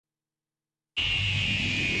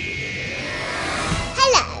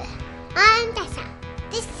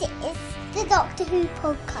Who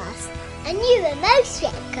podcast, and you are most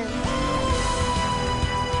welcome.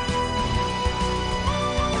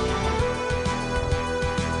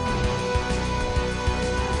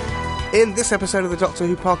 In this episode of the Doctor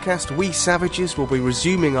Who podcast, we savages will be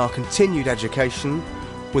resuming our continued education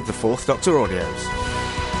with the Fourth Doctor audios.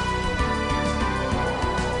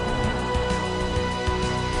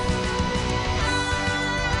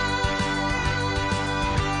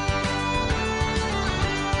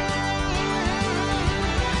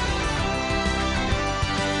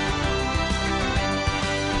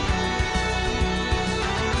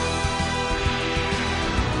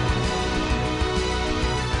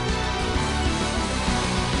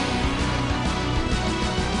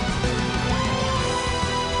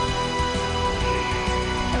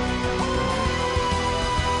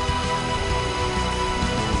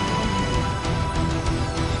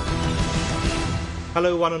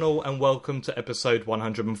 Hello one and all, and welcome to episode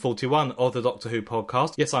 141 of the Doctor Who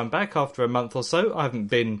podcast. Yes, I'm back after a month or so. I haven't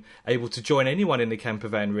been able to join anyone in the camper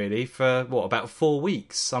van really for, about 4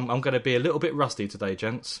 weeks. I'm going to be a little bit rusty today,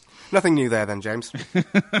 gents. Nothing new there then, James.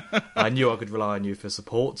 I knew I could rely on you for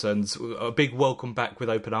support, and a big welcome back with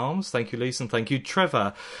open arms. Thank you, Lisa, and thank you,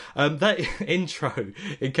 Trevor. That intro,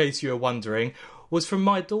 in case you were wondering, was from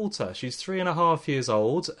my daughter. She's 3.5 years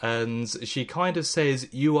old, and she kind of says,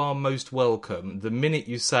 "You are most welcome," the minute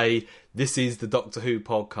you say, "This is the Doctor Who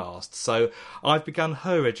podcast." So I've begun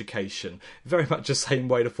her education, very much the same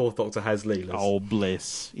way the Fourth Doctor has Leela's. Oh,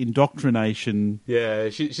 bless. Indoctrination. Yeah,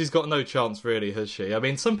 she's got no chance really, has she? I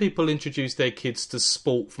mean, some people introduce their kids to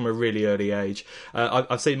sport from a really early age.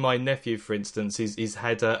 I've seen my nephew, for instance, he's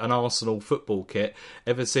had an Arsenal football kit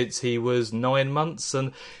ever since he was 9 months,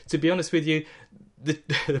 and to be honest with you,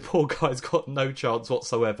 the poor guy's got no chance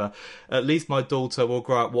whatsoever. At least my daughter will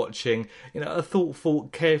grow up watching, a thoughtful,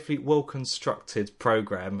 carefully, well-constructed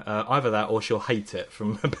programme. Either that or she'll hate it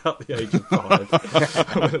from about the age of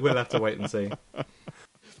 5. We'll have to wait and see.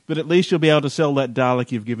 But at least you'll be able to sell that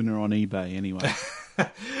Dalek you've given her on eBay anyway.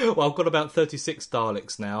 Well, I've got about 36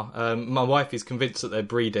 Daleks now. My wife is convinced that they're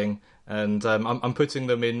breeding, and I'm putting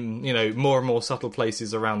them in, more and more subtle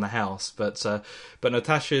places around the house. But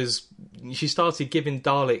she started giving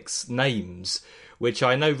Daleks names, which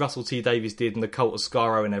I know Russell T Davies did in the Cult of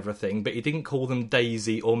Skaro and everything, but he didn't call them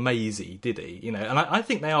Daisy or Maisie, did he? And I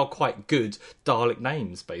think they are quite good Dalek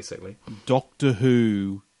names, basically. Doctor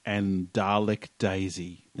Who and Dalek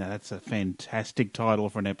Daisy. Now, that's a fantastic title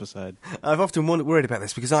for an episode. I've often worried about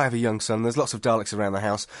this because I have a young son. There's lots of Daleks around the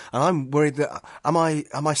house, and I'm worried that am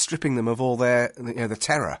I stripping them of all their the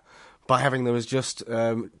terror by having them as just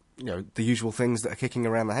the usual things that are kicking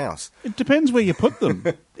around the house. It depends where you put them.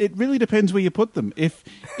 It really depends where you put them. If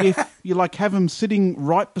you have them sitting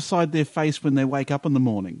right beside their face when they wake up in the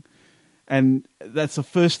morning, and that's the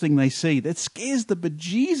first thing they see, that scares the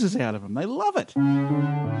bejesus out of them. They love it.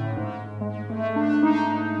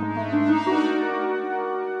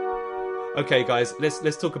 Okay, guys,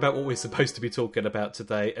 let's talk about what we're supposed to be talking about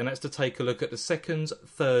today, and that's to take a look at the second,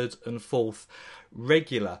 third, and fourth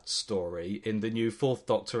regular story in the new Fourth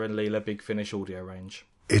Doctor and Leela Big Finish audio range.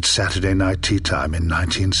 It's Saturday night tea time in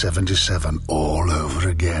 1977, all over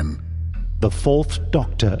again. The Fourth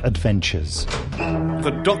Doctor Adventures.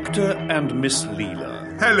 The Doctor and Miss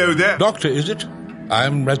Leela. Hello there. Doctor, is it?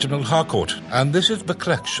 I'm Reginald Harcourt, and this is the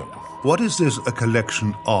collection. What is this a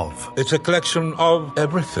collection of? It's a collection of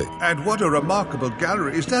everything. And what a remarkable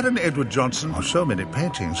gallery. Is that an Edward Johnson? Oh, so many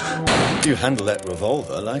paintings. You handle that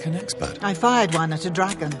revolver like an expert. I fired one at a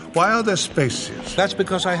dragon. Why are there spaces? That's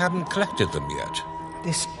because I haven't collected them yet.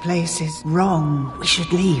 This place is wrong. We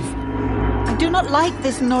should leave. I do not like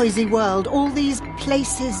this noisy world, all these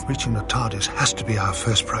places. Reaching the TARDIS has to be our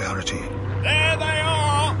first priority. There they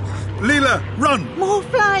are! Leela, run! More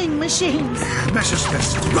flying machines.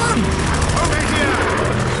 Messerschmitt, run! Over here!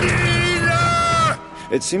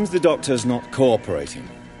 Leela! It seems the Doctor's not cooperating.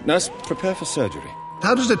 Nurse, prepare for surgery.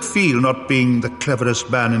 How does it feel not being the cleverest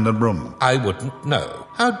man in the room? I wouldn't know.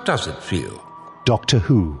 How does it feel? Doctor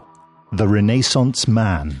Who, the Renaissance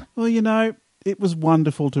Man. Well, it was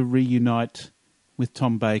wonderful to reunite with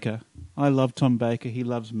Tom Baker. I love Tom Baker. He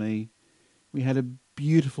loves me. We had a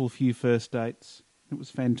beautiful few first dates. It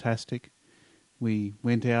was fantastic. We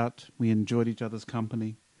went out. We enjoyed each other's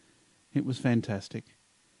company. It was fantastic.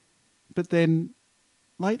 But then,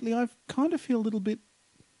 lately, I kind of feel a little bit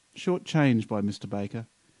shortchanged by Mr. Baker.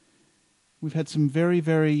 We've had some very,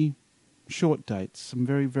 very short dates, some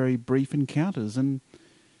very, very brief encounters, and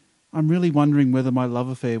I'm really wondering whether my love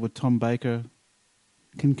affair with Tom Baker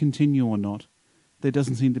can continue or not. There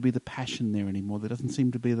doesn't seem to be the passion there anymore. There doesn't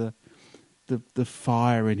seem to be the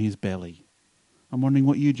fire in his belly. I'm wondering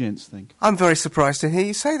what you gents think. I'm very surprised to hear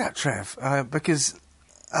you say that, Trev, because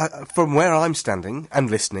from where I'm standing and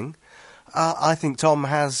listening, I think Tom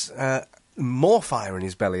has more fire in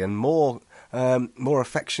his belly and more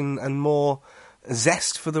affection and more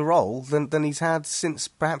zest for the role than he's had since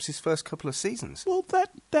perhaps his first couple of seasons. Well,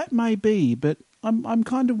 that may be, but I'm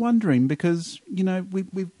kind of wondering because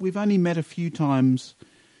we've only met a few times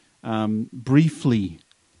briefly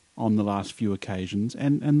on the last few occasions,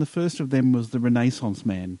 and the first of them was the Renaissance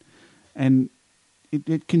Man, and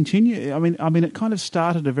it continued. I mean, it kind of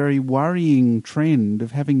started a very worrying trend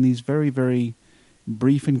of having these very, very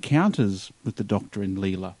brief encounters with the Doctor and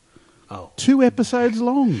Leela. Oh. 2 episodes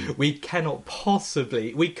long. We can't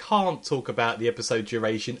talk about the episode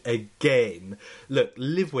duration again. Look,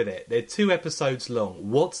 live with it. They're 2 episodes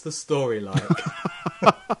long. What's the story like?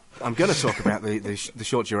 I'm going to talk about the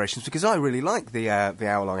short durations because I really like the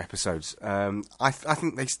hour-long episodes. I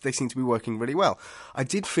think they seem to be working really well. I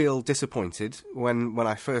did feel disappointed when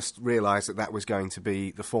I first realised that was going to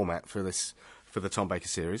be the format for the Tom Baker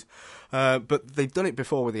series, but they've done it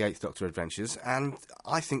before with the Eighth Doctor Adventures, and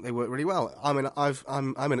I think they work really well. I mean,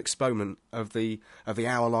 I'm an exponent of the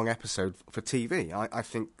hour-long episode for TV. I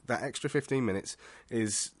think that extra 15 minutes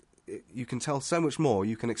is. You can tell so much more,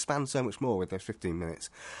 you can expand so much more with those 15 minutes.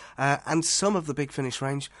 And some of the Big Finish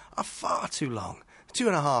range are far too long.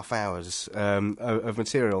 2.5 hours of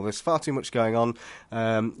material. There's far too much going on.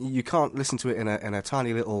 You can't listen to it in a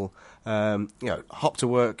tiny little hop to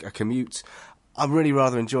work, a commute. I'm really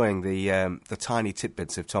rather enjoying the tiny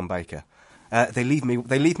tidbits of Tom Baker. They leave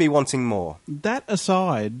me wanting more. That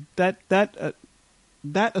aside, I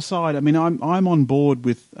mean, I'm on board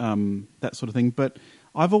with that sort of thing, but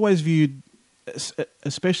I've always viewed,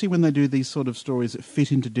 especially when they do these sort of stories that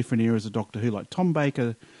fit into different eras of Doctor Who, like Tom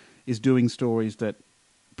Baker is doing stories that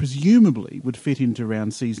presumably would fit into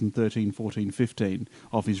around season 13, 14, 15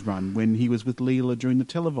 of his run when he was with Leela during the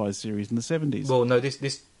televised series in the 70s. Well, no,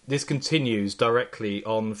 this continues directly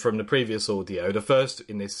on from the previous audio. The first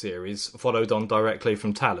in this series followed on directly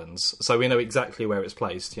from Talons, so we know exactly where it's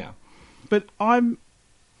placed, yeah. But I'm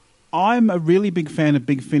a really big fan of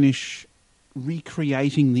Big Finish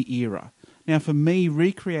recreating the era. Now, for me,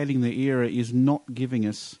 recreating the era is not giving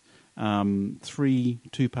us 3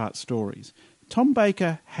 2-part stories. Tom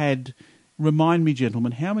Baker had, remind me,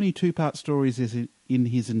 gentlemen, how many 2-part stories is it in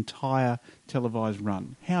his entire televised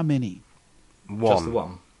run? How many? 1. Just the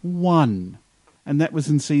 1. 1. And that was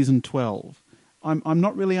in season 12. I'm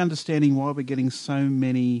not really understanding why we're getting so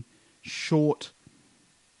many short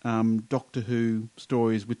Doctor Who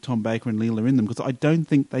stories with Tom Baker and Leela in them, because I don't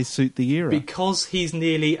think they suit the era. Because he's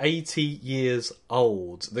nearly 80 years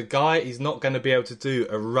old. The guy is not going to be able to do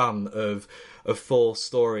a run of 4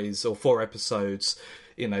 stories or 4 episodes,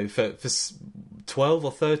 for 12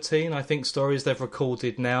 or 13, I think, stories they've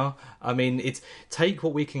recorded now. I mean, take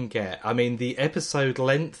what we can get. I mean, the episode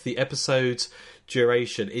length, the episode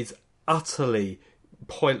duration is utterly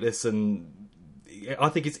pointless, and I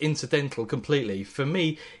think it's incidental completely. For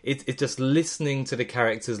me, it's just listening to the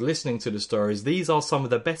characters, listening to the stories. These are some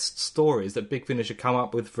of the best stories that Big Finish have come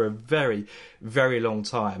up with for a very, very long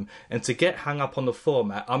time. And to get hung up on the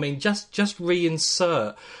format, I mean, just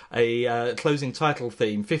reinsert a closing title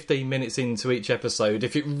theme 15 minutes into each episode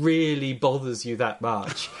if it really bothers you that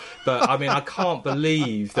much. But, I mean, I can't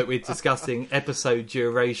believe that we're discussing episode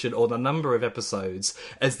duration or the number of episodes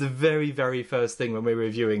as the very, very first thing when we're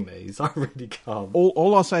reviewing these. I really can't.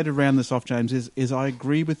 All I'll say to round this off, James, is I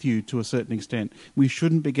agree with you to a certain extent. We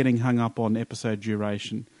shouldn't be getting hung up on episode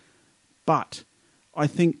duration. But I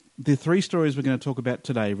think the 3 stories we're going to talk about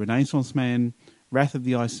today, Renaissance Man, Wrath of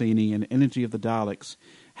the Iceni and Energy of the Daleks,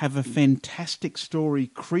 have a fantastic story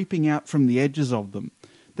creeping out from the edges of them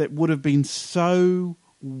that would have been so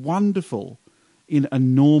wonderful in a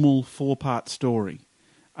normal 4-part story.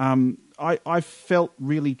 I felt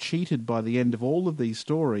really cheated by the end of all of these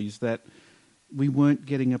stories that we weren't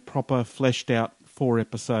getting a proper fleshed out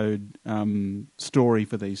 4-episode story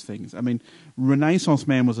for these things. I mean, Renaissance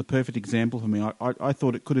Man was a perfect example for me. I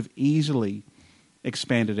thought it could have easily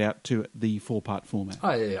expanded out to the 4-part format.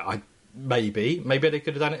 Maybe they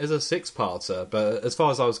could have done it as a 6-parter, but as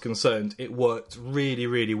far as I was concerned, it worked really,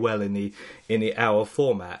 really well in the hour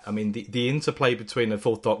format. I mean, the interplay between the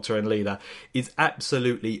Fourth Doctor and Leela is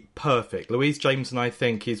absolutely perfect. Louise Jameson, I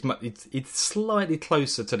think, it's slightly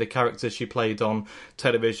closer to the character she played on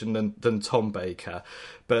television than Tom Baker,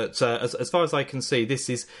 but as far as I can see, this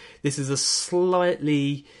is a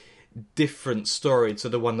slightly different story to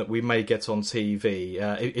the one that we may get on TV.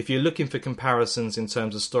 If you're looking for comparisons in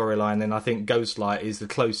terms of storyline, then I think Ghostlight is the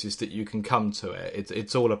closest that you can come to it.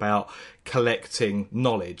 It's all about collecting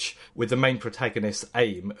knowledge with the main protagonist's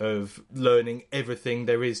aim of learning everything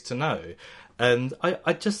there is to know. And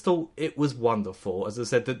I just thought it was wonderful. As I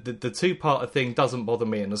said, the two-parter thing doesn't bother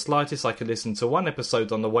me in the slightest. I can listen to one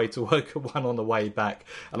episode on the way to work and one on the way back,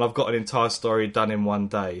 and I've got an entire story done in one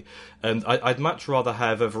day. And I'd much rather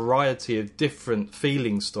have a variety of different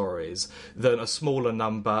feeling stories than a smaller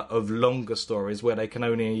number of longer stories where they can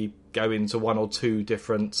only go into one or two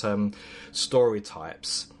different story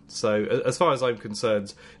types. So, as far as I'm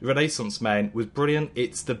concerned, Renaissance Man was brilliant.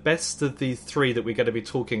 It's the best of the three that we're going to be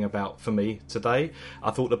talking about for me today.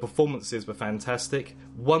 I thought the performances were fantastic.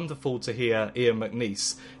 Wonderful to hear Ian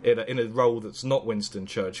McNeice in a role that's not Winston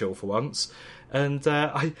Churchill for once. And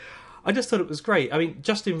I just thought it was great. I mean,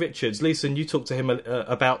 Justin Richards, Lisa, you talked to him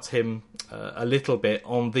about him a little bit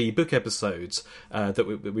on the book episodes that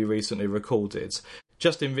we recently recorded.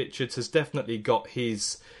 Justin Richards has definitely got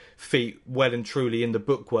his feet well and truly in the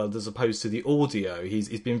book world as opposed to the audio.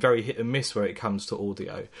 He's been very hit and miss where it comes to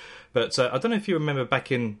audio. But I don't know if you remember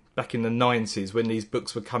back in the 90s when these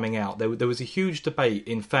books were coming out, there was a huge debate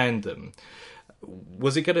in fandom.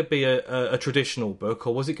 Was it going to be a traditional book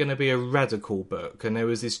or was it going to be a radical book? And there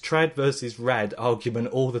was this trad versus rad argument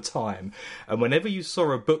all the time. And whenever you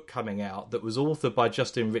saw a book coming out that was authored by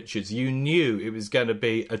Justin Richards, you knew it was going to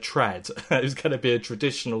be a trad. It was going to be a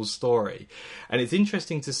traditional story. And it's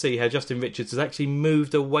interesting to see how Justin Richards has actually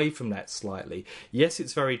moved away from that slightly. Yes,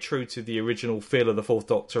 it's very true to the original feel of the Fourth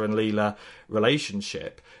Doctor and Leela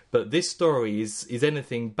relationship, but this story is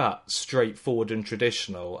anything but straightforward and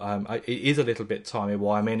traditional. It is a little bit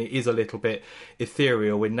timey-wimey. I mean, it is a little bit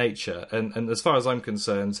ethereal in nature. And as far as I'm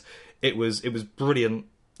concerned, it was brilliant,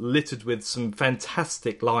 littered with some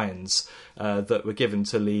fantastic lines that were given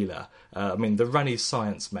to Leela. I mean, the runny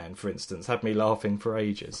science man, for instance, had me laughing for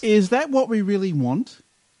ages. Is that what we really want,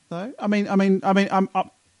 though? I mean,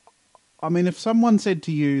 if someone said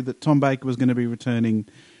to you that Tom Baker was going to be returning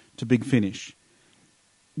to Big Finish,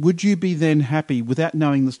 would you be then happy, without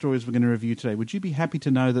knowing the stories we're going to review today, would you be happy to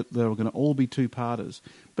know that they were going to all be two-parters?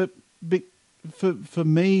 But for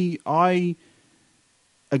me, I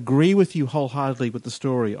agree with you wholeheartedly with the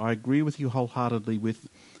story. I agree with you wholeheartedly with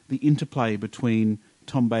the interplay between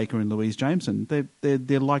Tom Baker and Louise Jameson.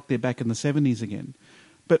 They're like they're back in the 70s again.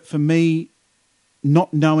 But for me,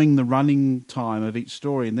 not knowing the running time of each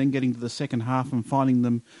story and then getting to the second half and finding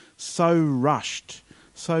them so rushed,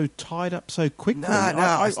 so tied up so quickly.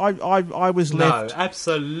 I was left. No,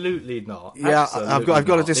 absolutely not. Yeah, absolutely I've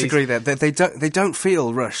got to not. disagree there. They don't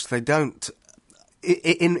feel rushed. They don't.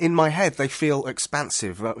 In my head, they feel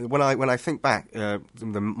expansive. When I think back,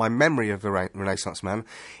 my memory of the Renaissance Man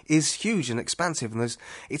is huge and expansive. And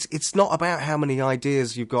it's not about how many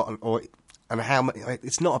ideas you've got, and how many.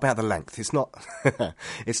 It's not about the length. It's not.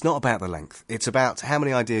 It's not about the length. It's about how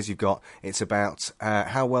many ideas you've got. It's about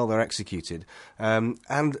how well they're executed.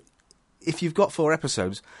 And if you've got 4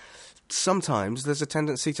 episodes, sometimes there's a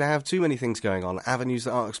tendency to have too many things going on, avenues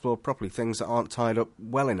that aren't explored properly, things that aren't tied up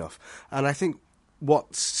well enough. And I think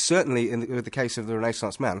what's certainly with the case of the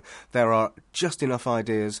Renaissance Man, there are just enough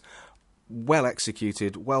ideas, well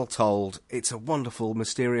executed, well told. It's a wonderful,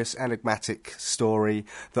 mysterious, enigmatic story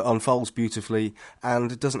that unfolds beautifully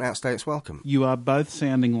and doesn't outstay its welcome. You are both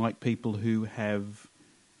sounding like people who have,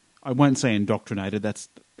 I won't say indoctrinated, that's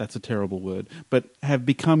a terrible word, but have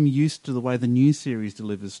become used to the way the new series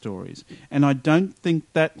delivers stories. And I don't think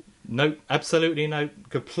that... No, absolutely no.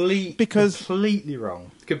 Completely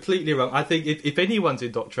wrong. Completely wrong. I think if anyone's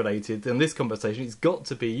indoctrinated in this conversation, it's got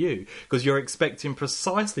to be you, because you're expecting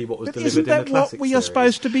precisely what was delivered in the classic series. Isn't that what we are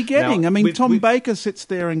supposed to be getting? Now, Tom Baker sits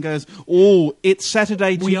there and goes, "Oh, it's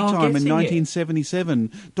Saturday tea time in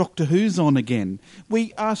 1977. Doctor Who's on again."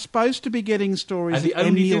 We are supposed to be getting stories that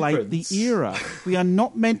emulate the era. We are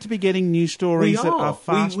not meant to be getting new stories that are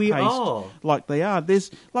fast-paced like they are.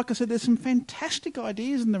 Like I said, there's some fantastic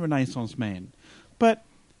ideas in the Renaissance Man, but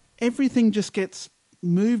everything just gets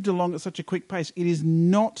moved along at such a quick pace. It is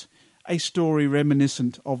not a story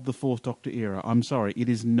reminiscent of the Fourth Doctor era. I'm sorry, it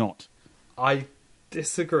is not. I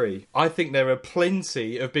disagree. I think there are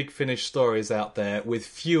plenty of Big Finish stories out there with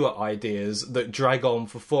fewer ideas that drag on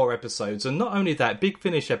for 4 episodes. And not only that, Big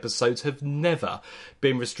Finish episodes have never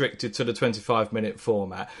been restricted to the 25-minute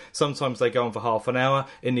format. Sometimes they go on for half an hour.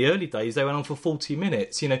 In the early days, they went on for 40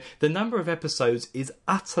 minutes. You know, the number of episodes is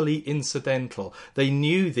utterly incidental. They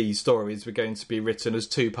knew these stories were going to be written as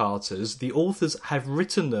 2-parters. The authors have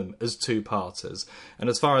written them as 2-parters. And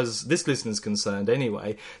as far as this listener is concerned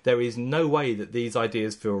anyway, there is no way that these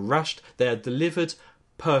ideas feel rushed. They are delivered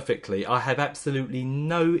perfectly. I have absolutely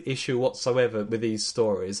no issue whatsoever with these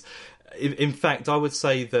stories. In fact, I would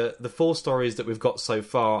say that the 4 stories that we've got so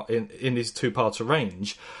far in this 2-parter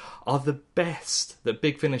range are the best that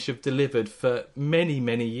Big Finish have delivered for many,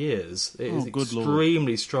 many years. It is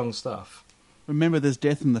extremely strong stuff. Remember, there's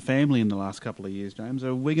Death in the Family in the last couple of years, James.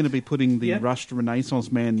 Are we going to be putting the rushed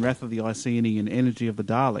Renaissance Man, Wrath of the Iceni and Energy of the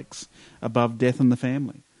Daleks above Death in the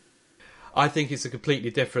Family? I think it's a completely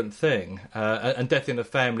different thing. And Death in the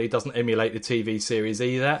Family doesn't emulate the TV series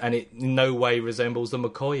either, and it in no way resembles the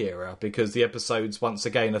McCoy era, because the episodes, once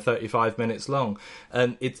again, are 35 minutes long.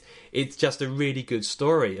 And it's just a really good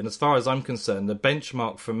story. And as far as I'm concerned, the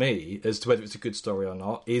benchmark for me as to whether it's a good story or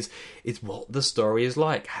not is what the story is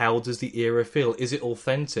like. How does the era feel? Is it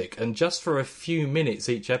authentic? And just for a few minutes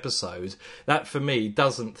each episode, that for me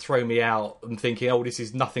doesn't throw me out and thinking, oh, this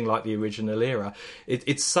is nothing like the original era.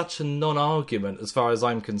 It's such a non-argument as far as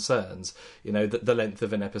I'm concerned, you know, the length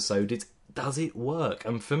of an episode. Does it work?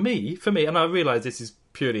 And for me, and I realise this is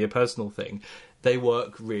purely a personal thing, they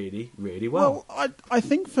work really, really well. Well, I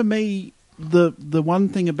think for me, the one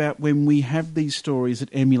thing about when we have these stories that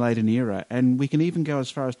emulate an era, and we can even go as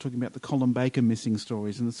far as talking about the Colin Baker missing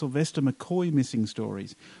stories and the Sylvester McCoy missing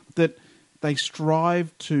stories, that they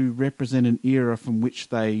strive to represent an era from which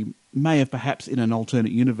they may have perhaps in an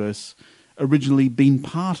alternate universe originally been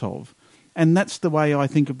part of. And that's the way I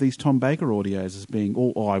think of these Tom Baker audios as being,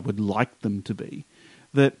 or I would like them to be,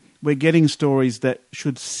 that we're getting stories that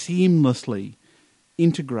should seamlessly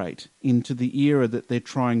integrate into the era that they're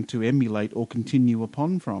trying to emulate or continue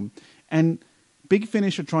upon from. And Big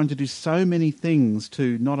Finish are trying to do so many things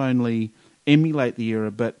to not only emulate the era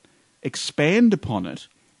but expand upon it,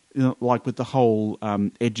 you know, like with the whole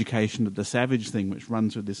Education of the Savage thing, which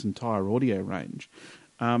runs through this entire audio range,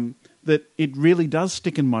 that it really does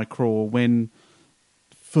stick in my craw when,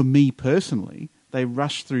 for me personally, they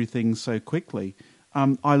rush through things so quickly.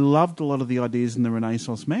 I loved a lot of the ideas in The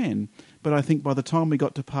Renaissance Man, but I think by the time we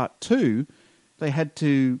got to part 2, they had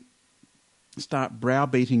to start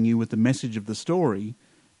browbeating you with the message of the story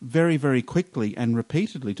very, very quickly and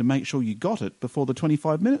repeatedly to make sure you got it before the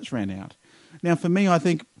 25 minutes ran out. Now, for me, I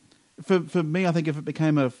think if it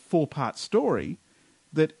became a 4-part story,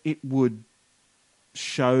 that it would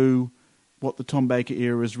show what the Tom Baker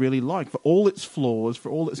era is really like, for all its flaws, for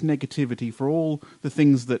all its negativity, for all the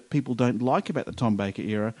things that people don't like about the Tom Baker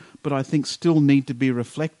era, but I think still need to be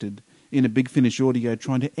reflected in a Big Finish audio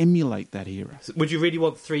trying to emulate that era. So would you really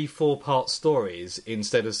want 3 4-part stories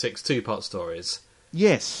instead of 6 2-part stories?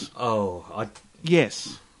 Yes.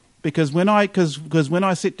 Yes. Because when I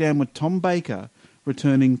sit down with Tom Baker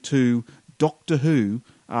returning to Doctor Who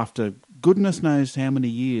after goodness knows how many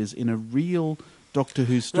years in a real Doctor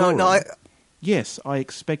Who story. Yes, I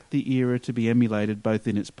expect the era to be emulated both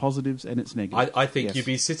in its positives and its negatives. I think you'd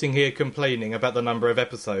be sitting here complaining about the number of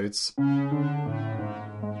episodes.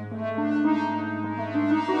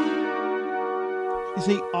 You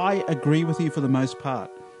see, I agree with you for the most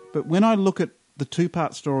part, but when I look at the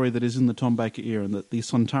 2-part story that is in the Tom Baker era, and the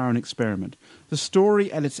Sontaran experiment, the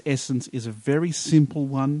story at its essence is a very simple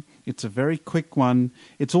one. It's a very quick one.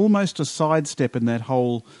 It's almost a sidestep in that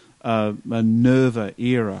whole Nerva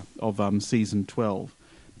era of season 12.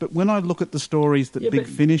 But when I look at the stories that Big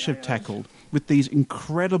Finish have tackled with these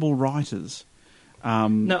incredible writers, I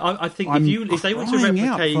think I'm if they were to replicate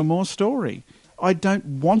out for more story. I don't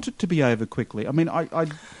want it to be over quickly. I mean, I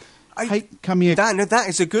hate coming here. That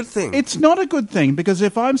is a good thing. It's not a good thing, because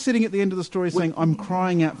if I'm sitting at the end of the story saying I'm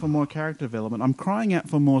crying out for more character development, I'm crying out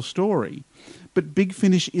for more story, but Big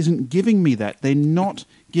Finish isn't giving me that. They're not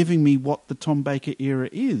giving me what the Tom Baker era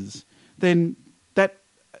is. Then that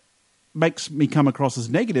makes me come across as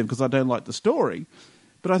negative because I don't like the story.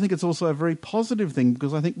 But I think it's also a very positive thing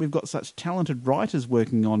because I think we've got such talented writers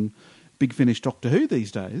working on Big Finish Doctor Who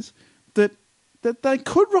these days that they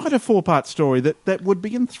could write a 4-part story that would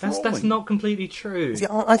be enthralling. That's not completely true. See,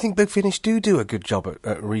 I think Big Finish do a good job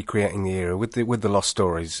at recreating the era with the lost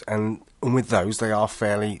stories, and with those they are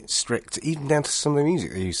fairly strict, even down to some of the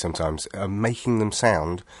music they use sometimes, making them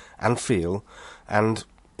sound and feel, and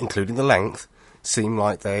including the length, seem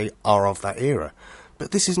like they are of that era. But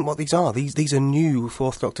this isn't what these are. These are new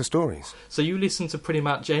Fourth Doctor stories. So you listen to pretty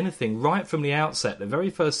much anything right from the outset. The very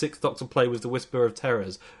first Sixth Doctor play was The Whisper of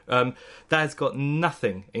Terrors. That's got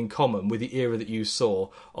nothing in common with the era that you saw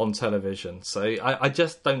on television. So I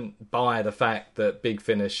just don't buy the fact that Big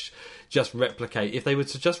Finish just replicate. If they were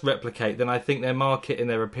to just replicate, then I think their market and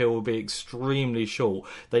their appeal will be extremely short.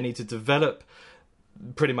 They need to develop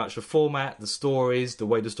pretty much the format, the stories, the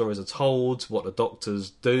way the stories are told, what the Doctors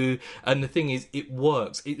do. And the thing is, it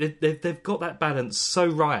works. They've got that balance so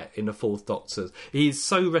right in the Fourth Doctor. He is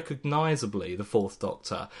so recognisably the Fourth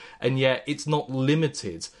Doctor, and yet it's not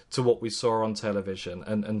limited to what we saw on television.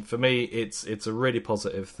 And for me, it's a really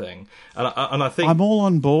positive thing. And I think I'm all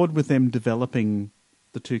on board with them developing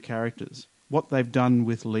the two characters. What they've done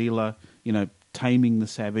with Leela, taming the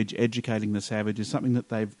savage, educating the savage, is something that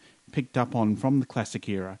they've picked up on from the classic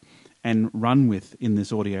era and run with in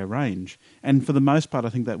this audio range. And for the most part, I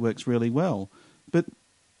think that works really well. But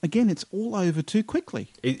again, it's all over too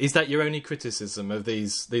quickly. Is that your only criticism of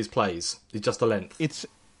these plays? Is just the length?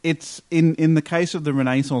 It's in the case of the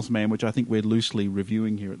Renaissance Man, which I think we're loosely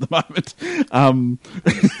reviewing here at the moment.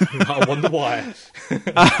 I wonder why.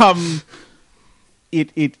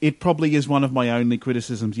 It probably is one of my only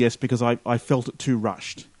criticisms, yes, because I felt it too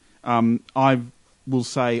rushed. I will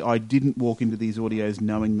say I didn't walk into these audios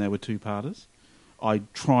knowing they were two-parters. I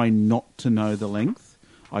try not to know the length.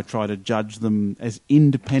 I try to judge them as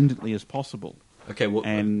independently as possible. Okay, well,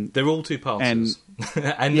 and they're all two-parters.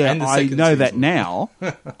 And I know that now.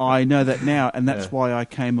 I know that now, and that's why I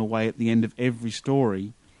came away at the end of every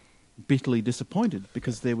story bitterly disappointed,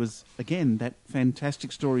 because there was, again, that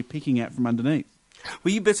fantastic story peeking out from underneath.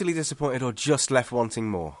 Were you bitterly disappointed or just left wanting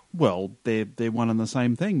more? Well, they're one and the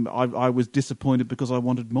same thing. I was disappointed because I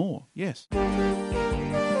wanted more, yes.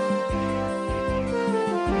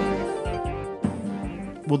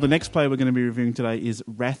 Well, the next play we're going to be reviewing today is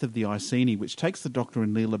Wrath of the Iceni, which takes the Doctor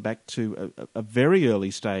and Leela back to a very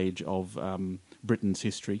early stage of Britain's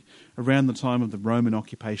history, around the time of the Roman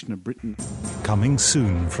occupation of Britain. Coming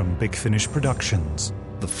soon from Big Finish Productions,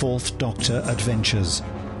 The Fourth Doctor Adventures.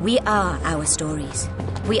 We are our stories.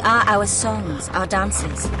 We are our songs, our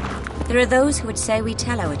dances. There are those who would say we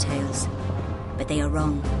tell our tales, but they are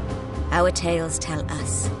wrong. Our tales tell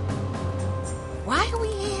us. Why are we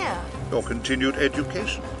here? Your continued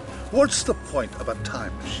education. What's the point of a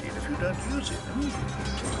time machine if you don't use it?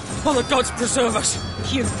 Oh, the gods preserve us!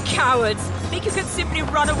 You cowards! Think you can simply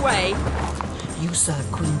run away? You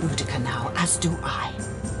serve Queen Boudica now, as do I.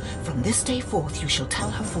 From this day forth you shall tell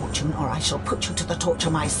her fortune, or I shall put you to the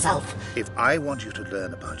torture myself. If I want you to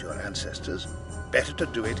learn about your ancestors, better to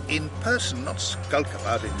do it in person, not skulk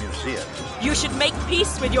about in museums. You should make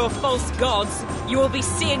peace with your false gods. You will be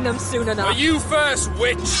seeing them soon enough. Are you first,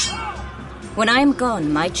 witch? When I am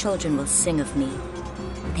gone, my children will sing of me.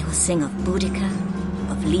 They will sing of Boudica,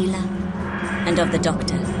 of Leela, and of the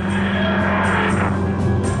Doctor.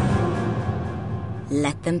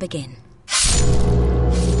 Let them begin.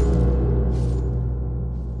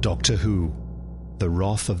 Doctor Who, The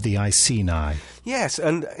Wrath of the Iceni. Yes,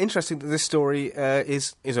 and interesting that this story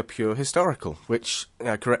is a pure historical, which,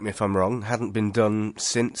 correct me if I'm wrong, hadn't been done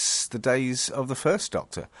since the days of the first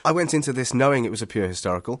Doctor. I went into this knowing it was a pure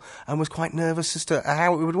historical and was quite nervous as to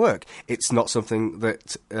how it would work. It's not something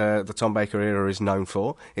that the Tom Baker era is known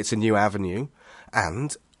for. It's a new avenue,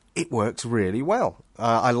 and it worked really well.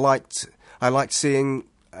 I liked seeing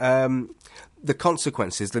the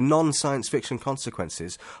consequences, the non-science fiction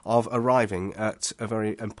consequences of arriving at a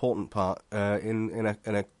very important part in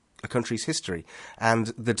a country's history,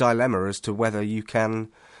 and the dilemma as to whether you can,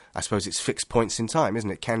 I suppose it's fixed points in time,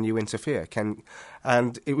 isn't it? Can you interfere?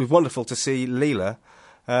 And it was wonderful to see Leela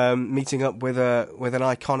meeting up with an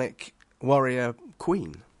iconic warrior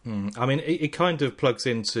queen. I mean, it kind of plugs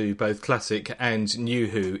into both classic and New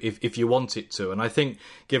Who, if you want it to. And I think,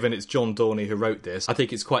 given it's John Dorney who wrote this, I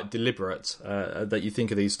think it's quite deliberate that you think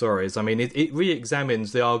of these stories. I mean, it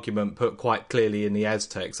re-examines the argument put quite clearly in the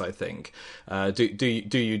Aztecs, I think.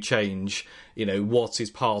 Do you change, what is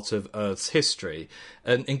part of Earth's history?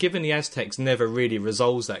 And given the Aztecs never really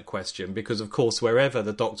resolves that question, because, of course, wherever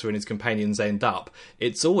the Doctor and his companions end up,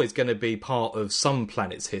 it's always going to be part of some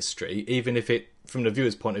planet's history, even if it, from the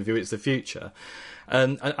viewer's point of view, it's the future.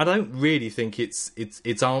 And I don't really think it's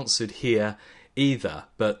answered here either.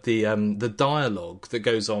 But the dialogue that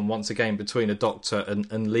goes on once again between a Doctor and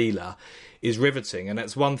Leela is riveting, and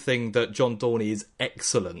that's one thing that John Dorney is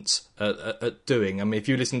excellent at doing. I mean, if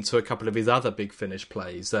you listen to a couple of his other Big Finish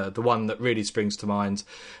plays, the one that really springs to mind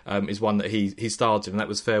is one that he starred in, and that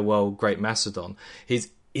was Farewell, Great Macedon. He's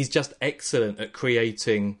just excellent at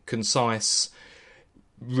creating concise,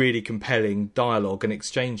 really compelling dialogue and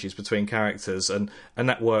exchanges between characters, and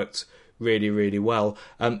that worked really, really well.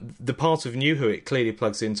 The part of New Who it clearly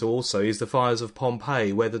plugs into also is the Fires of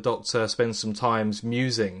Pompeii, where the Doctor spends some time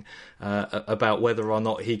musing about whether or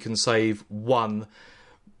not he can save one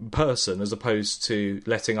person as opposed to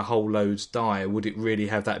letting a whole load die, would it really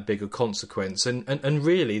have that big a consequence? And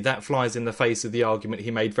really, that flies in the face of the argument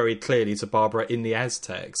he made very clearly to Barbara in the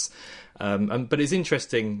Aztecs. But it's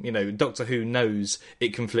interesting, Doctor Who knows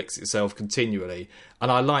it conflicts itself continually,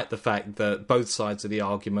 and I like the fact that both sides of the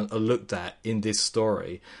argument are looked at in this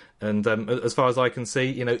story. And as far as I can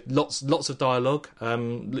see, lots of dialogue.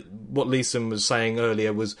 What Leeson was saying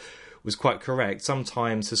earlier was quite correct.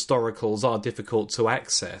 Sometimes historicals are difficult to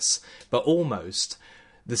access, but almost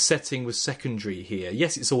the setting was secondary here.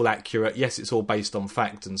 Yes, it's all accurate. Yes, it's all based on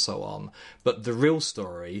fact and so on. But the real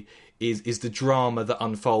story is the drama that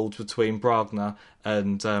unfolds between Bragner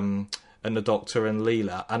and the Doctor and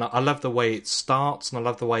Leela. And I love the way it starts and I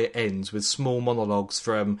love the way it ends with small monologues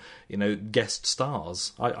from, guest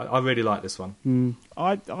stars. I really like this one.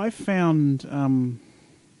 I found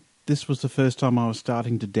this was the first time I was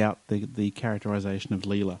starting to doubt the characterisation of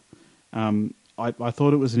Leela. I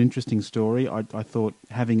thought it was an interesting story. I thought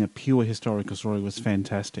having a pure historical story was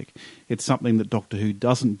fantastic. It's something that Doctor Who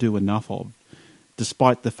doesn't do enough of,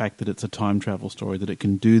 despite the fact that it's a time travel story, that it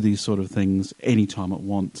can do these sort of things anytime it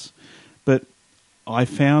wants. But I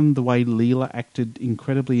found the way Leela acted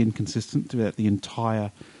incredibly inconsistent throughout the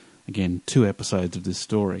entire, again, 2 episodes of this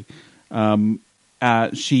story.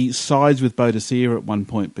 She sides with Boadicea at one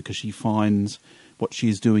point because she finds what she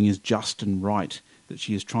is doing is just and right, that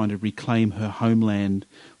she is trying to reclaim her homeland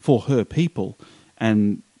for her people.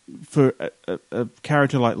 And for a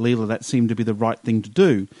character like Leela, that seemed to be the right thing to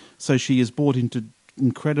do. So she is brought into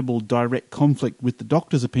incredible direct conflict with the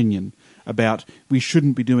Doctor's opinion about we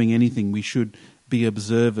shouldn't be doing anything, we should be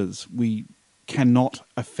observers, we cannot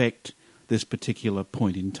affect this particular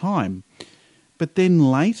point in time. But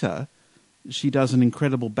then later, she does an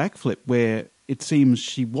incredible backflip where it seems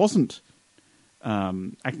she wasn't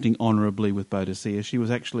acting honourably with Boadicea. She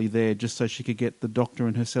was actually there just so she could get the Doctor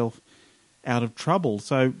and herself out of trouble.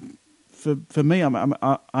 So for me,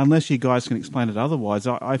 unless you guys can explain it otherwise,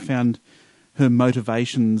 I found her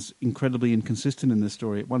motivations incredibly inconsistent in this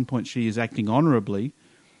story. At one point she is acting honourably,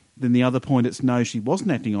 then the other point it's no, she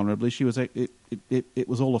wasn't acting honourably. She was it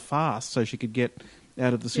was all a farce so she could get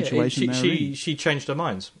out of the situation. She changed her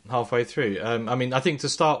mind halfway through. I think to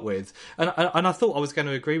start with, and I thought I was going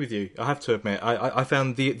to agree with you. I have to admit, I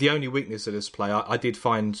found the only weakness of this play I did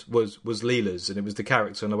find was Leela's, and it was the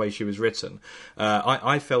character and the way she was written.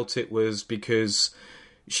 I felt it was because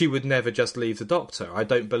she would never just leave the Doctor. I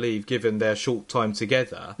don't believe, given their short time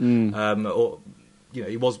together,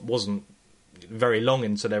 he wasn't very long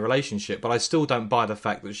into their relationship, but I still don't buy the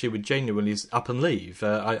fact that she would genuinely up and leave.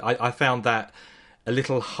 I found that a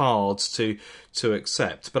little hard to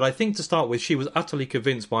accept. But I think to start with, she was utterly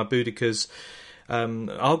convinced by Boudica's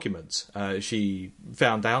argument. She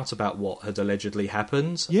found out about what had allegedly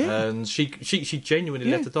happened, and she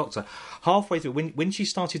genuinely left the Doctor. Halfway through, when she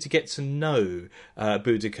started to get to know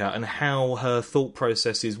Boudica and how her thought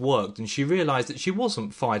processes worked, and she realised that she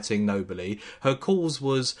wasn't fighting nobly, her cause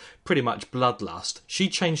was pretty much bloodlust, she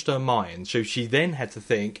changed her mind. So she then had to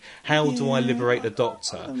think, how do I liberate the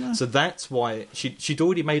Doctor? So that's why she'd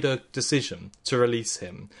already made a decision to release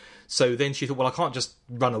him. So then she thought, well, I can't just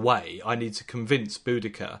run away. I need to convince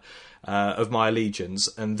Boudica of my allegiance.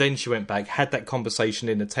 And then she went back, had that conversation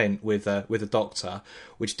in the tent with the Doctor,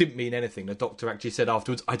 which didn't mean anything. The Doctor actually said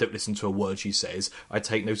afterwards, I don't listen to a word she says. I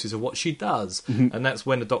take notice of what she does. Mm-hmm. And that's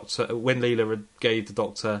when when Leela gave the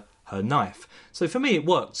Doctor her knife. So for me, it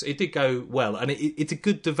worked. It did go well. And it's a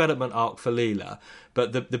good development arc for Leela.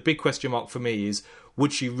 But the big question mark for me is,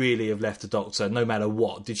 would she really have left the Doctor no matter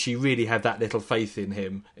what? Did she really have that little faith in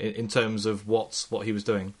him in terms of what he was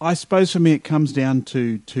doing? I suppose for me it comes down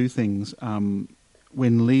to 2 things. When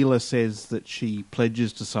Leela says that she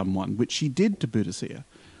pledges to someone, which she did to Boudicca,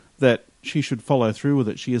 that she should follow through with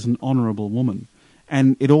it. She is an honourable woman.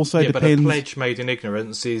 And it also depends... but a pledge made in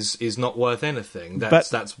ignorance is not worth anything.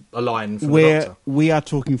 That's a line from the Doctor. We are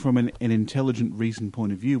talking from an intelligent, reasoned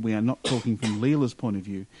point of view. We are not talking from Leela's point of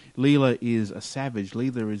view. Leela is a savage.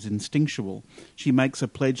 Leela is instinctual. She makes a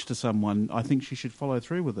pledge to someone. I think she should follow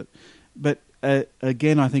through with it. But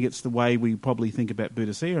again, I think it's the way we probably think about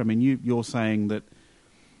Boudicca. I mean, you're saying that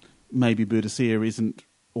maybe Boudicca isn't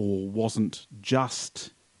or wasn't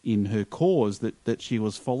just in her cause, that she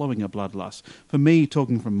was following a bloodlust. For me,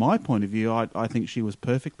 talking from my point of view, I think she was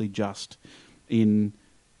perfectly just in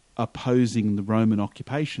opposing the Roman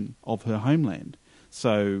occupation of her homeland.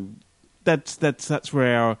 So that's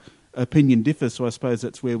where our opinion differs. So I suppose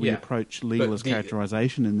that's where we approach Leela's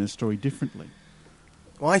characterisation in this story differently.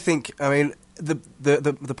 Well, I think,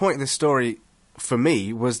 the point of this story for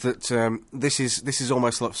me was that this is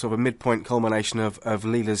almost like sort of a midpoint culmination of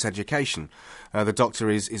Leela's education. The Doctor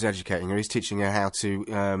is educating her. He's teaching her how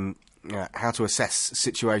to assess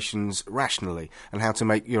situations rationally and how to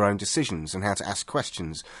make your own decisions and how to ask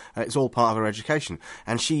questions. It's all part of her education.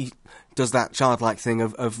 And she does that childlike thing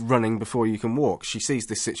of running before you can walk. She sees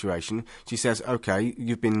this situation. She says, OK,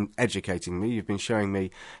 you've been educating me. You've been showing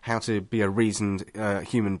me how to be a reasoned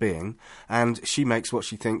human being. And she makes what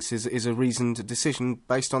she thinks is a reasoned decision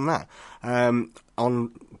based on that,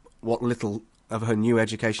 on what little of her new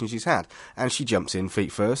education she's had. And she jumps in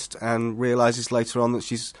feet first and realises later on that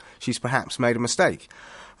she's perhaps made a mistake.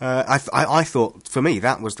 I thought, for me,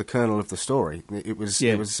 that was the kernel of the story. It was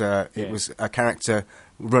a character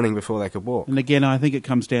running before they could walk. And again, I think it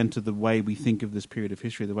comes down to the way we think of this period of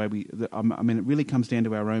history, the way it really comes down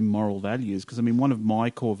to our own moral values. Because, one of my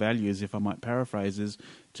core values, if I might paraphrase, is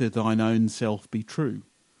to thine own self be true.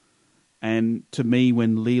 And to me,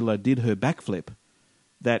 when Leela did her backflip,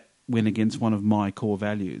 that went against one of my core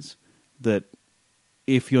values, that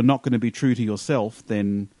if you're not going to be true to yourself,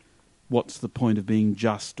 then what's the point of being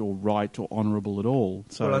just or right or honourable at all?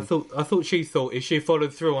 So, well, I thought she thought if she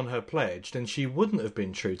followed through on her pledge, then she wouldn't have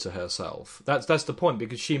been true to herself. That's the point,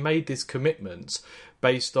 because she made this commitment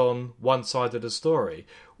based on one side of the story.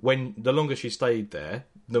 When the longer she stayed there,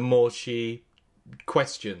 the more she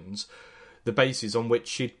questions the basis on which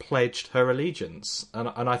she'd pledged her allegiance. And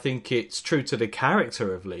I think it's true to the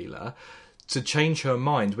character of Leela to change her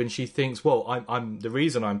mind when she thinks, well, I'm the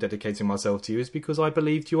reason I'm dedicating myself to you is because I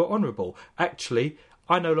believed you were honourable. Actually,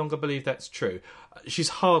 I no longer believe that's true. She's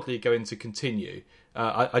hardly going to continue.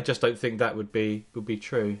 I just don't think that would be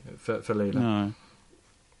true for Leela. No.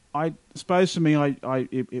 I suppose for me,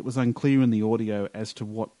 it was unclear in the audio as to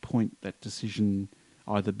what point that decision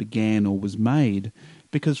either began or was made.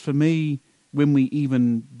 Because for me, when we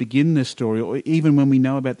even begin this story, or even when we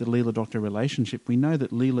know about the Leela-Doctor relationship, we know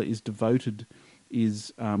that Leela is devoted,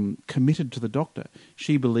 is committed to the Doctor.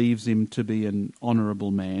 She believes him to be an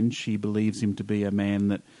honourable man. She believes him to be a man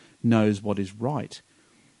that knows what is right.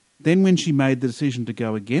 Then when she made the decision to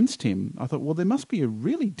go against him, I thought, well, there must be a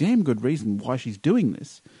really damn good reason why she's doing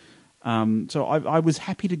this. So I was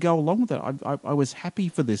happy to go along with that. I was happy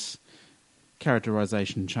for this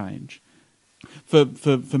characterisation change. For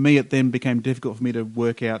me, it then became difficult for me to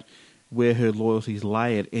work out where her loyalties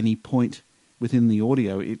lay at any point within the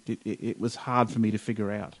audio. It was hard for me to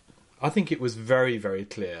figure out. I think it was very, very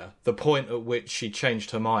clear. The point at which she changed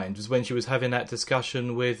her mind was when she was having that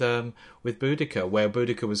discussion with Boudica, where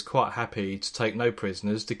Boudica was quite happy to take no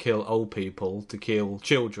prisoners, to kill old people, to kill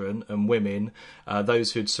children and women,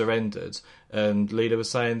 those who'd surrendered. And Leela was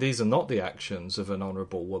saying these are not the actions of an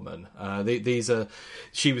honourable woman. These are.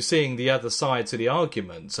 She was seeing the other side to the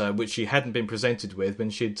argument, which she hadn't been presented with when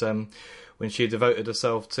she devoted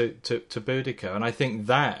herself to Boudica. And I think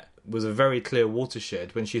that was a very clear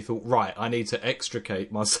watershed when she thought, right, I need to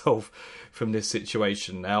extricate myself from this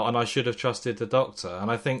situation now, and I should have trusted the Doctor.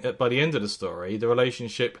 And I think that by the end of the story, the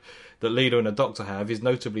relationship that Leela and the Doctor have is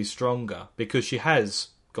notably stronger, because she has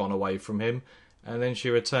gone away from him, and then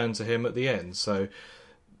she returned to him at the end. So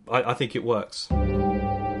I think it works.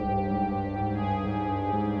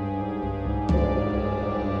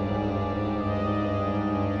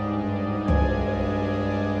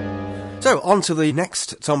 So, on to the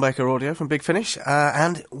next Tom Baker audio from Big Finish,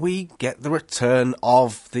 and we get the return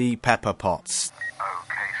of the pepper pots.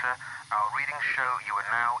 OK, sir. Our readings show you are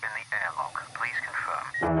now in the airlock. Please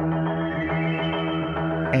confirm.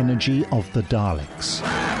 Energy of the Daleks.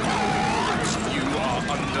 You are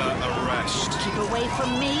under arrest. Keep away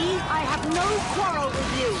from me. I have no quarrel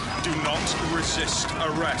with you. Do not resist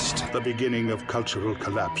arrest. The beginning of cultural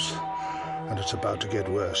collapse. And it's about to get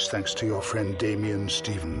worse, thanks to your friend Damien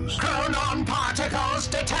Stevens. Chronon particles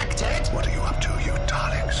detected. What are you up to, you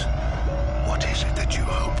Daleks? What is it that you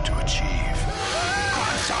hope to achieve?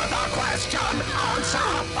 Answer the question!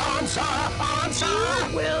 Answer!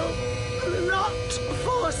 You will not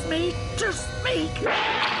force me to speak.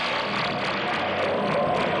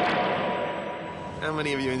 How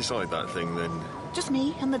many of you inside that thing, then? Just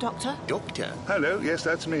me and the Doctor. Doctor? Hello, yes,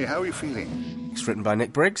 that's me. How are you feeling? It's written by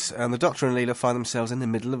Nick Briggs, and the Doctor and Leela find themselves in the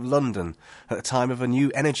middle of London at the time of a new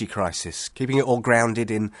energy crisis, keeping it all grounded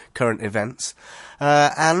in current events.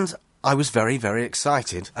 And I was very, very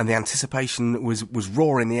excited, and the anticipation was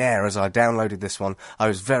raw in the air as I downloaded this one. I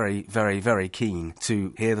was very, very, very keen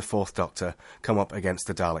to hear the Fourth Doctor come up against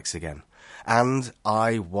the Daleks again. And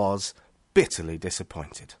I was bitterly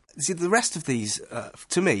disappointed. See, the rest of these,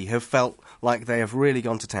 to me, have felt like they have really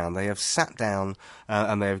gone to town. They have sat down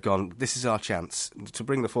and they have gone, this is our chance to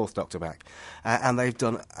bring the Fourth Doctor back. And they've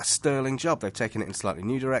done a sterling job. They've taken it in slightly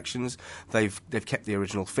new directions. They've kept the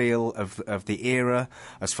original feel of the era,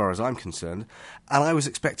 as far as I'm concerned. And I was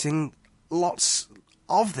expecting lots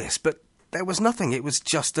of this, but there was nothing. It was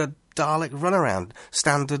just a Dalek runaround,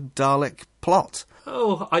 standard Dalek plot.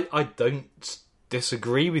 Oh, I don't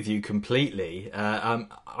disagree with you completely.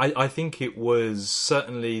 I think it was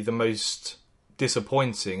certainly the most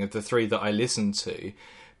disappointing of the three that I listened to.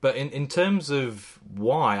 But in terms of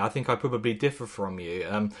why, I think I probably differ from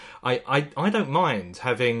you. I don't mind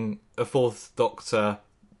having a Fourth Doctor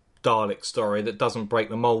Dalek story that doesn't break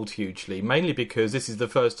the mould hugely, mainly because this is the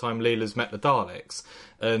first time Leela's met the Daleks,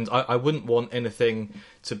 and I wouldn't want anything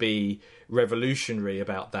to be revolutionary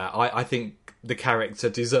about that. I think the character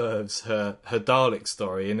deserves her Dalek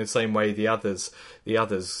story in the same way the others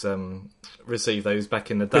received those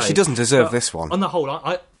back in the day. But she doesn't deserve this one. On the whole,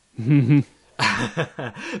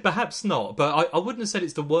 perhaps not, but I wouldn't have said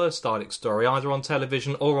it's the worst Dalek story either on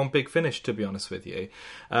television or on Big Finish, to be honest with you.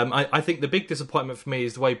 I think the big disappointment for me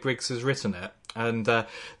is the way Briggs has written it, and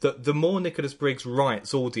the more Nicholas Briggs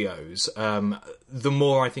writes audios, the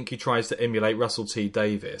more I think he tries to emulate Russell T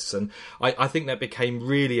Davies, and I think that became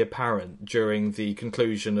really apparent during the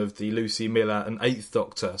conclusion of the Lucy Miller and Eighth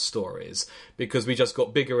Doctor stories, because we just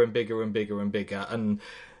got bigger and bigger and bigger and bigger, and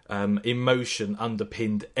emotion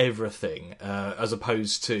underpinned everything, as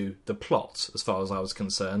opposed to the plot, as far as I was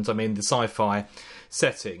concerned. I mean, the sci-fi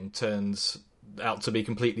setting turns out to be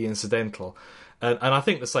completely incidental. And I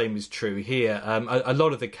think the same is true here. A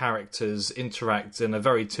lot of the characters interact in a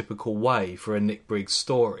very typical way for a Nick Briggs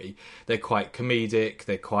story. They're quite comedic,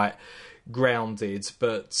 they're quite grounded,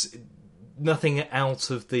 but nothing out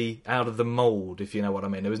of the mould, if you know what I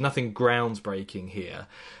mean. There was nothing groundbreaking here.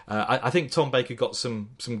 I think Tom Baker got some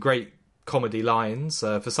great comedy lines.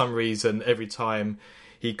 For some reason, every time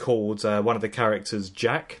he called one of the characters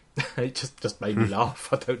Jack, it just made me laugh.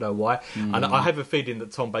 I don't know why. And I have a feeling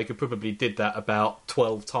that Tom Baker probably did that about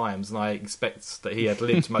 12 times, and I expect that he had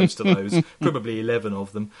lived most of those, probably 11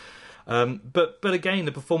 of them. But again,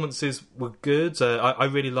 the performances were good. I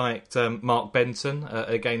really liked Mark Benton,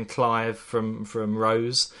 again Clive from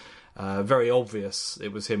Rose. Very obvious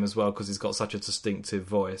it was him as well, because he's got such a distinctive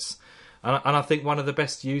voice. And I think one of the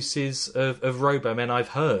best uses of Robomen I've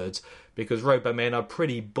heard, because Robomen are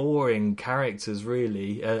pretty boring characters,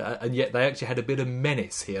 really, and yet they actually had a bit of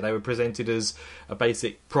menace here. They were presented as a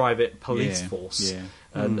basic private police force. Yeah.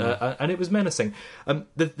 And it was menacing.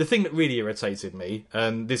 The thing that really irritated me,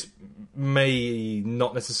 and this may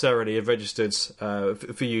not necessarily have registered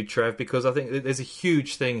for you, Trev, because I think there's a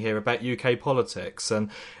huge thing here about UK politics,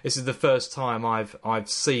 and this is the first time I've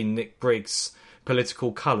seen Nick Briggs'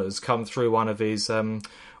 political colours come through one of his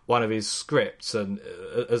scripts, and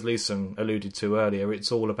as Lisa alluded to earlier,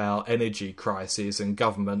 it's all about energy crises and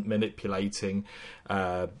government manipulating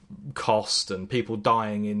cost and people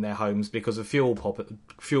dying in their homes because of fuel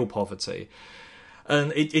poverty.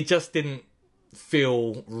 And it just didn't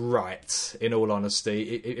feel right, in all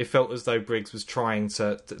honesty. It felt as though Briggs was trying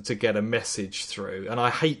to get a message through, and I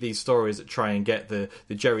hate these stories that try and get the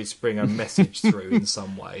Jerry Springer message through in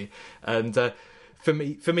some way. And For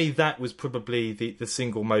me, that was probably the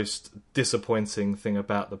single most disappointing thing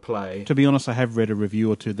about the play. To be honest, I have read a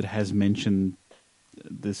review or two that has mentioned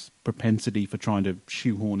this propensity for trying to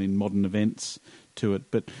shoehorn in modern events to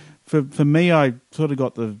it. But for me, I sort of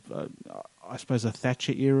got I suppose, a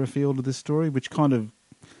Thatcher era feel to this story, which kind of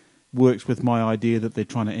works with my idea that they're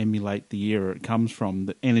trying to emulate the era it comes from.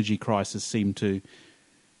 The energy crisis seemed to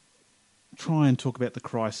try and talk about the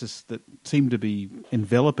crisis that seemed to be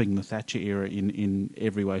enveloping the Thatcher era in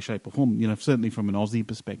every way, shape or form, certainly from an Aussie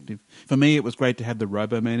perspective. For me, it was great to have the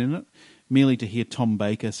Robomen in it. Merely to hear Tom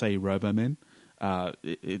Baker say Robomen,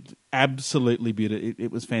 it absolutely beautiful.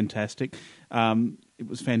 It was fantastic. It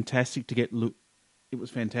was fantastic to get Leela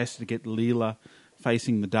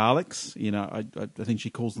facing the Daleks. I think she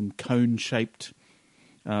calls them cone-shaped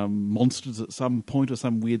monsters at some point or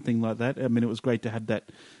some weird thing like that. I mean, it was great to have that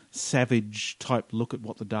savage type look at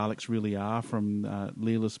what the Daleks really are from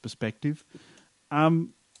Leela's perspective.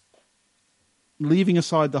 Leaving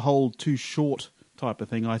aside the whole too short type of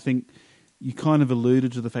thing, I think you kind of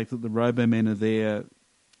alluded to the fact that the Robomen are there,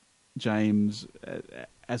 James,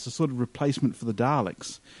 as a sort of replacement for the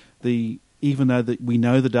Daleks. Even though that we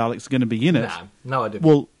know the Daleks are going to be in it. No, I didn't.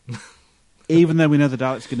 Well, even though we know the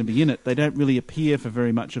Daleks are going to be in it, they don't really appear for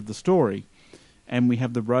very much of the story. And we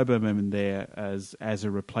have the Robomen there as a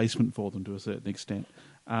replacement for them to a certain extent.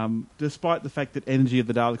 Despite the fact that Energy of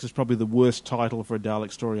the Daleks is probably the worst title for a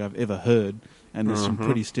Dalek story I've ever heard, and there's some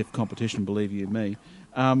pretty stiff competition, believe you me.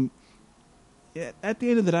 At the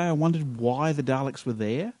end of the day, I wondered why the Daleks were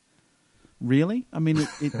there. Really? I mean,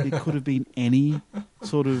 it could have been any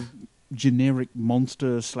sort of generic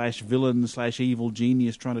monster / villain / evil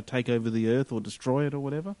genius trying to take over the Earth or destroy it or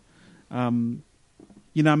whatever. Are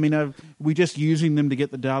we just using them to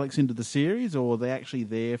get the Daleks into the series, or are they actually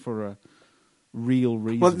there for a real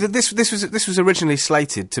reason? Well, this was originally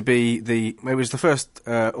slated to be it was the first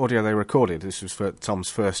audio they recorded. This was for Tom's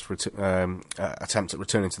first attempt at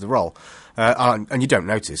returning to the role, and you don't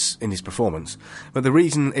notice in his performance. But the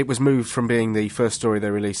reason it was moved from being the first story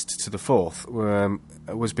they released to the fourth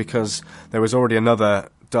was because there was already another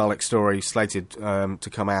Dalek story slated to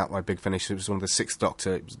come out by Big Finish. It was one of the Sixth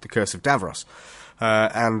Doctor, it was The Curse of Davros.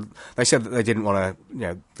 And they said that they didn't want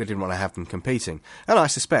to have them competing. And I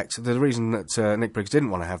suspect the reason that Nick Briggs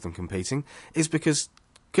didn't want to have them competing is because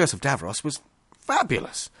Curse of Davros was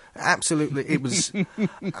fabulous. Absolutely, it was.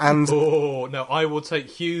 And no, I will take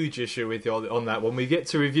huge issue with you on that one. We get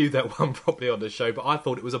to review that one properly on the show, but I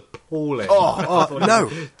thought it was appalling.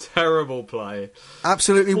 No, terrible play.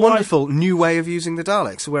 Absolutely wonderful new way of using the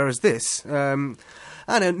Daleks. Whereas this.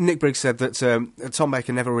 I know Nick Briggs said that Tom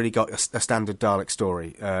Baker never really got a standard Dalek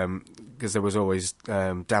story because there was always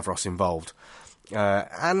Davros involved.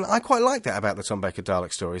 And I quite like that about the Tom Baker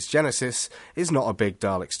Dalek stories. Genesis is not a big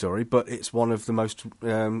Dalek story, but it's one of the most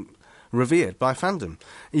revered by fandom,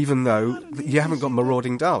 even though you haven't got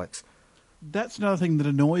marauding Daleks. That's another thing that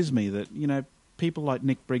annoys me, that, people like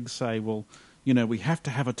Nick Briggs say, well, we have to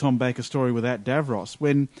have a Tom Baker story without Davros,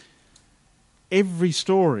 when every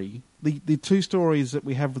story... The two stories that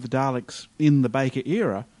we have with the Daleks in the Baker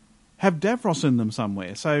era have Davros in them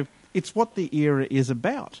somewhere. So it's what the era is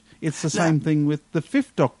about. It's the same thing with the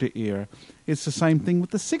Fifth Doctor era. It's the same thing with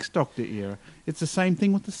the Sixth Doctor era. It's the same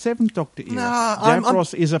thing with the Seventh Doctor era.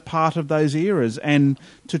 Davros is a part of those eras, and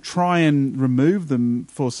to try and remove them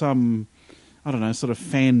for some, I don't know, sort of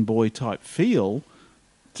fanboy type feel,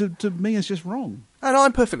 to me is just wrong. And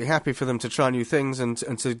I'm perfectly happy for them to try new things and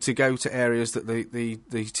to go to areas that the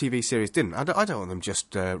TV series didn't. I don't want them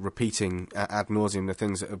just repeating ad nauseum the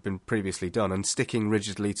things that have been previously done and sticking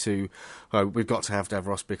rigidly to, we've got to have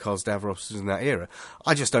Davros because Davros was in that era.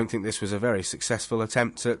 I just don't think this was a very successful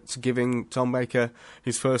attempt at giving Tom Baker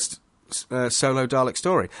his first solo Dalek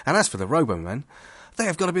story. And as for the Robomen, they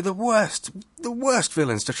have got to be the worst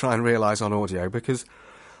villains to try and realise on audio because,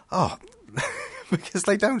 because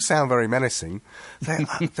they don't sound very menacing. They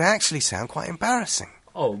actually sound quite embarrassing.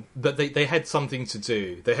 Oh, but they had something to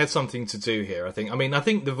do. They had something to do here, I think. I mean, I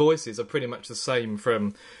think the voices are pretty much the same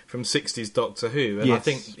from 60s Doctor Who. And yes, I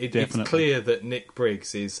think it's clear that Nick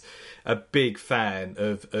Briggs is a big fan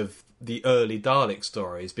of the early Dalek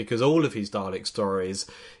stories, because all of his Dalek stories,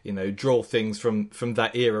 draw things from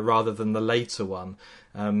that era rather than the later one.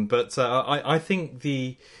 But I think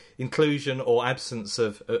the inclusion or absence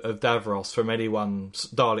of Davros from anyone's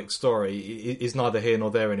Dalek story is neither here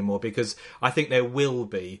nor there anymore, because I think there will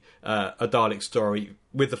be a Dalek story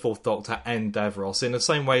with the Fourth Doctor and Davros, in the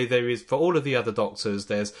same way there is for all of the other Doctors.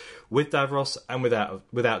 There's with Davros and without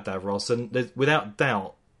Davros, and without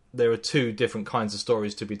doubt there are two different kinds of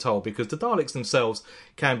stories to be told, because the Daleks themselves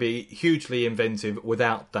can be hugely inventive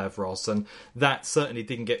without Davros, and that certainly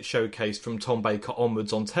didn't get showcased from Tom Baker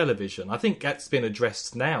onwards on television. I think that's been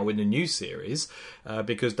addressed now in the new series,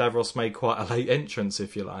 because Davros made quite a late entrance,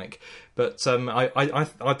 if you like. But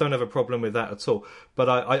I don't have a problem with that at all. But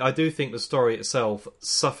I do think the story itself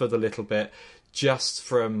suffered a little bit just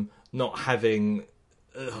from not having...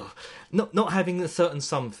 Not having a certain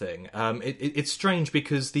something. It's strange,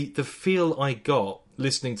 because the feel I got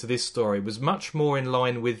listening to this story was much more in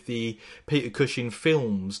line with the Peter Cushing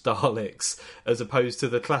films Daleks as opposed to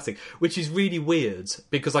the classic, which is really weird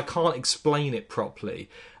because I can't explain it properly.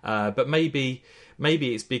 But maybe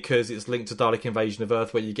it's because it's linked to Dalek Invasion of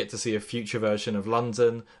Earth, where you get to see a future version of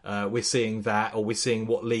London. We're seeing that, or we're seeing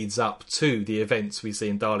what leads up to the events we see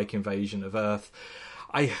in Dalek Invasion of Earth.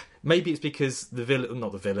 Maybe it's because the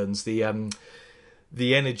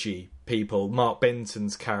energy people, Mark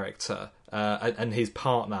Benton's character and his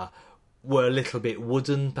partner were a little bit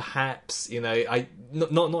wooden, perhaps. Not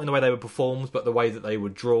in the way they were performed, but the way that they were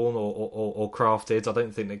drawn or crafted. I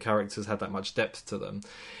don't think the characters had that much depth to them.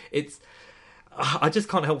 I just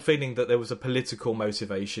can't help feeling that there was a political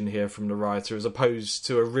motivation here from the writer, as opposed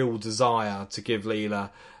to a real desire to give Leela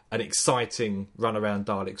an exciting run-around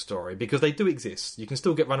Dalek story, because they do exist. You can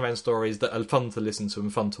still get run-around stories that are fun to listen to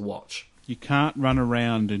and fun to watch. You can't run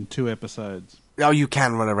around in 2 episodes. Oh, you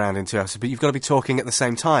can run around in 2 episodes, but you've got to be talking at the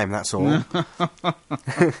same time, that's all.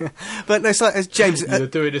 But no, it's like, as James... You're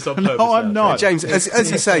doing this on purpose. No, I'm not. James,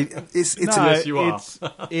 as you say, it's yes, you are.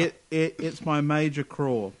 It's my major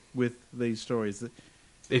craw with these stories.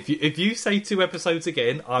 If you say 2 episodes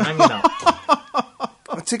again, I'm hanging up.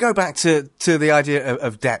 To go back to the idea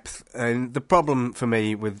of depth, and the problem for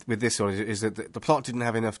me with this one is that the plot didn't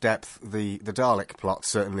have enough depth. The Dalek plot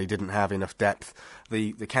certainly didn't have enough depth.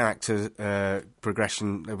 The character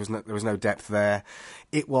progression, there was no depth there.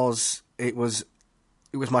 It was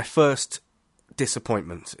my first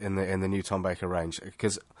disappointment in the new Tom Baker range,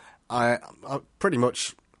 because I pretty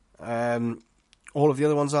much. All of the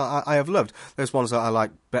other ones I have loved. There's ones that I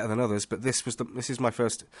like better than others, but this is my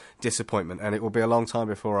first disappointment, and it will be a long time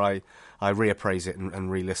before I reappraise it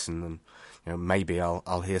and re-listen, and maybe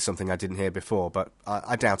I'll hear something I didn't hear before, but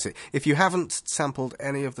I doubt it. If you haven't sampled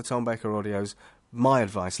any of the Tom Baker audios, my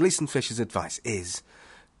advice, Leeson Fisher's advice, is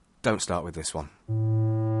don't start with this one.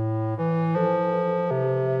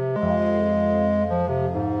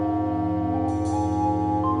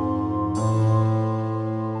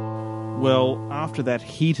 Well, after that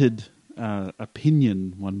heated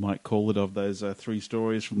opinion, one might call it, of those 3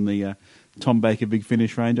 stories from the Tom Baker Big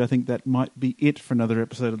Finish range, I think that might be it for another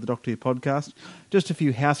episode of the Doctor Who podcast. Just a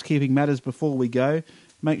few housekeeping matters before we go.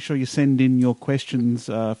 Make sure you send in your questions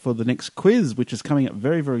for the next quiz, which is coming up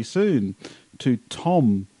very, very soon, to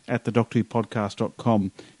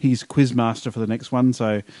tom@thedoctorwhopodcast.com. He's quizmaster for the next one,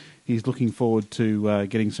 so he's looking forward to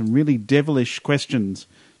getting some really devilish questions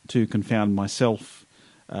to confound myself,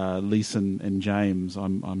 Leeson and James.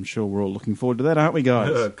 I'm sure we're all looking forward to that, aren't we,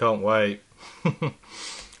 guys? Can't wait.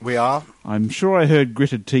 We are. I'm sure I heard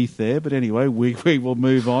gritted teeth there, but anyway, we will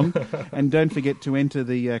move on. And don't forget to enter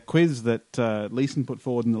the quiz that Leeson put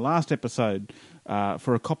forward in the last episode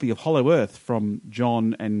for a copy of Hollow Earth from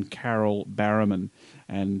John and Carol Barrowman.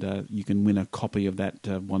 And you can win a copy of that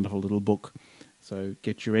wonderful little book. So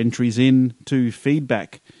get your entries in to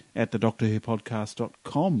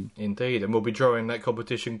feedback@thedoctorwhopodcast.com. Indeed, and we'll be drawing that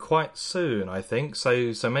competition quite soon, I think.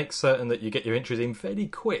 So make certain that you get your entries in fairly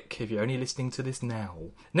quick if you're only listening to this now.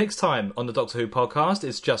 Next time on the Doctor Who podcast,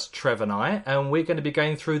 it's just Trev and I, and we're going to be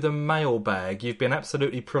going through the mailbag. You've been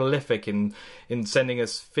absolutely prolific in sending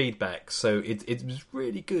us feedback, so it was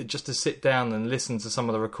really good just to sit down and listen to some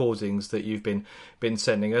of the recordings that you've been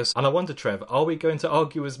sending us. And I wonder, Trev, are we going to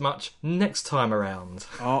argue as much next time around?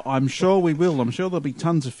 Oh, I'm sure we will. I'm sure there'll be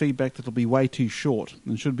tons of feedback that'll be way too short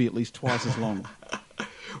and should be at least twice as long.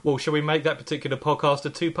 Well, shall we make that particular podcast a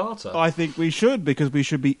 2-parter? I think we should, because we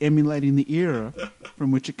should be emulating the era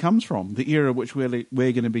from which it comes from, the era which we're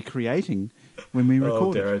going to be creating when we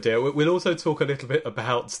record it. Oh dear. We'll also talk a little bit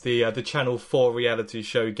about the Channel 4 reality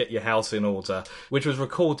show Get Your House in Order, which was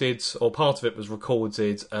recorded, or part of it was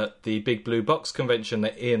recorded, at the Big Blue Box convention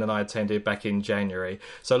that Ian and I attended back in January.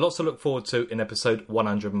 So lots to look forward to in episode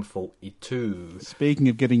 142. Speaking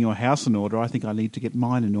of getting your house in order, I think I need to get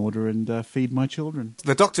mine in order and feed my children.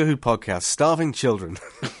 The Doctor Who podcast, Starving Children.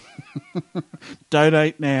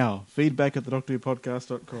 Donate now.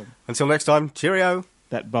 Feedback@thedoctorwhopodcast.com. Until next time, cheerio.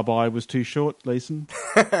 That bye-bye was too short, Leeson.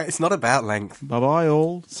 It's not about length. Bye-bye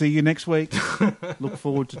all. See you next week. Look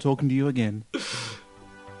forward to talking to you again.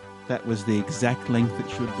 That was the exact length it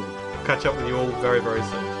should be. Catch up with you all very, very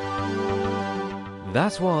soon.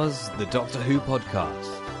 That was the Doctor Who podcast,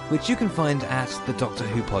 which you can find at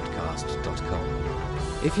thedoctorwhopodcast.com.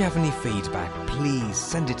 If you have any feedback, please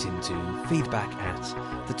send it in to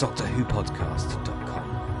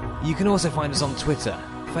feedback@thedoctorwhopodcast.com. You can also find us on Twitter,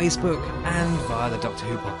 Facebook, and via the Doctor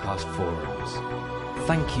Who podcast forums.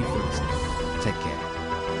 Thank you for listening. Take care.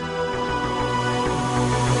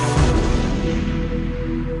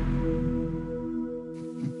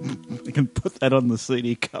 We can put that on the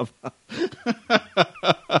CD cover.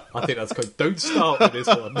 I think that's good. Don't start with this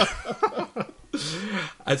one.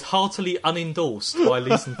 As heartily unendorsed by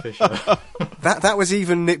Leeson Fisher. That was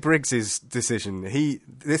even Nick Briggs's decision.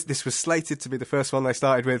 This was slated to be the first one they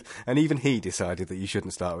started with, and even he decided that you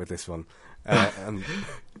shouldn't start with this one. Don't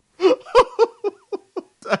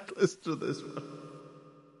listen to this one.